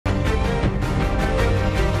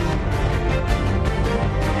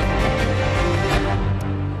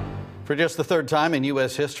For just the third time in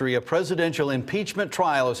U.S. history, a presidential impeachment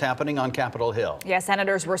trial is happening on Capitol Hill. Yeah,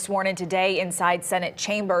 senators were sworn in today inside Senate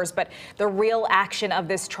chambers, but the real action of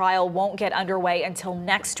this trial won't get underway until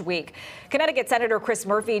next week. Connecticut Senator Chris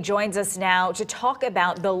Murphy joins us now to talk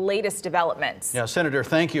about the latest developments. Yeah, Senator,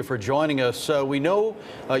 thank you for joining us. We know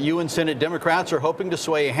you and Senate Democrats are hoping to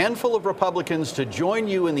sway a handful of Republicans to join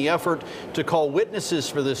you in the effort to call witnesses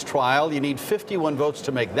for this trial. You need 51 votes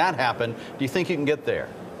to make that happen. Do you think you can get there?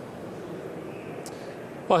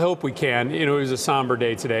 Well, I hope we can. You know, it was a somber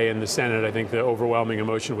day today in the Senate. I think the overwhelming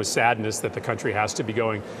emotion was sadness that the country has to be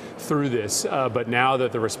going through this. But now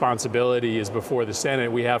that the responsibility is before the Senate,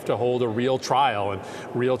 we have to hold a real trial. And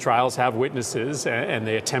real trials have witnesses, and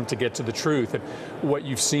they attempt to get to the truth. And what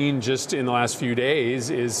you've seen just in the last few days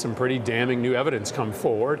is some pretty damning new evidence come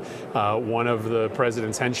forward. One of the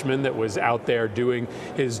president's henchmen that was out there doing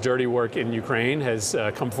his dirty work in Ukraine has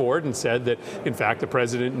come forward and said that, in fact, the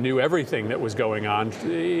president knew everything that was going on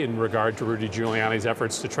in regard to Rudy Giuliani's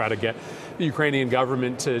efforts to try to get the Ukrainian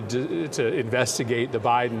government to investigate the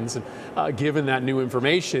Bidens. And given that new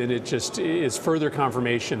information, it just is further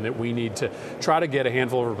confirmation that we need to try to get a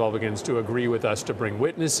handful of Republicans to agree with us to bring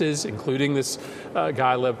witnesses, including this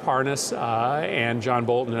guy Lev Parnas and John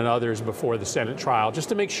Bolton and others before the Senate trial, just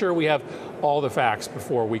to make sure we have all the facts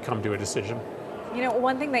before we come to a decision. You know,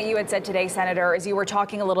 one thing that you had said today, Senator, is you were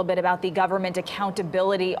talking a little bit about the Government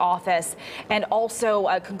Accountability Office and also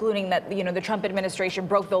concluding that, you know, the Trump administration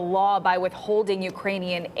broke the law by withholding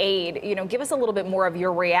Ukrainian aid. You know, give us a little bit more of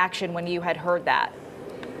your reaction when you had heard that.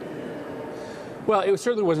 Well, it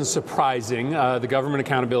certainly wasn't surprising. The Government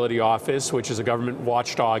Accountability Office, which is a government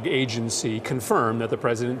watchdog agency, confirmed that the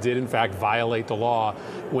president did, in fact, violate the law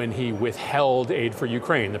when he withheld aid for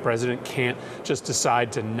Ukraine. The president can't just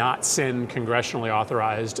decide to not send congressionally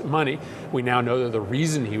authorized money. We now know that the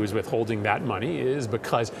reason he was withholding that money is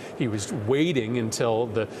because he was waiting until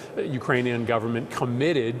the Ukrainian government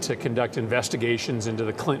committed to conduct investigations into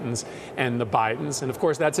the Clintons and the Bidens. And of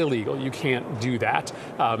course, that's illegal. You can't do that.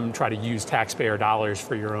 Try to use taxpayer dollars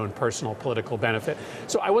for your own personal political benefit.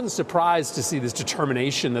 So I wasn't surprised to see this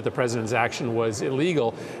determination that the president's action was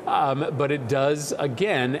illegal, but it does,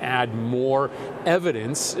 again, add more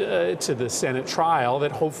evidence to the Senate trial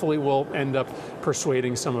that hopefully will end up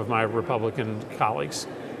persuading some of my Republican colleagues.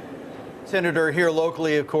 Senator, here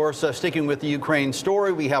locally, of course, sticking with the Ukraine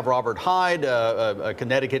story, we have Robert Hyde, a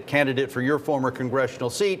Connecticut candidate for your former congressional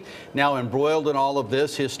seat, now embroiled in all of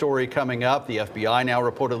this. His story coming up, the FBI now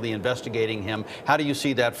reportedly investigating him. How do you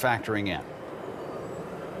see that factoring in?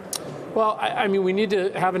 Well, I mean, we need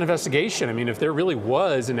to have an investigation. I mean, if there really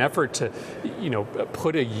was an effort to, you know,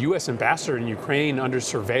 put a U.S. ambassador in Ukraine under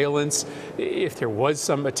surveillance, if there was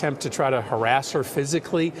some attempt to try to harass her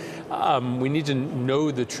physically, we need to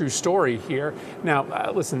know the true story here.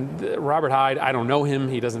 Now, listen, Robert Hyde, I don't know him.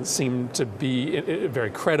 He doesn't seem to be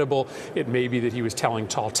very credible. It may be that he was telling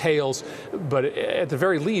tall tales. But at the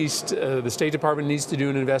very least, the State Department needs to do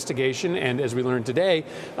an investigation. And as we learned today,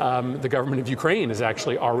 the government of Ukraine has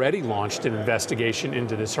actually already launched an investigation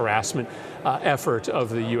into this harassment effort of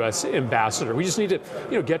the U.S. ambassador. We just need to,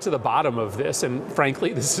 you know, get to the bottom of this. And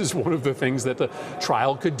frankly, this is one of the things that the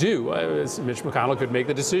trial could do. Mitch McConnell could make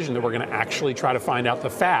the decision that we're going to actually try to find out the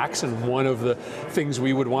facts. And one of the things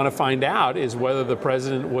we would want to find out is whether the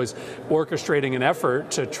president was orchestrating an effort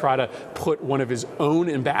to try to put one of his own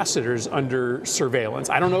ambassadors under surveillance.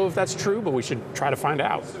 I don't know if that's true, but we should try to find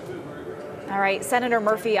out. All right, Senator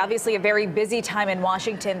Murphy, obviously a very busy time in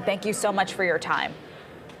Washington. Thank you so much for your time.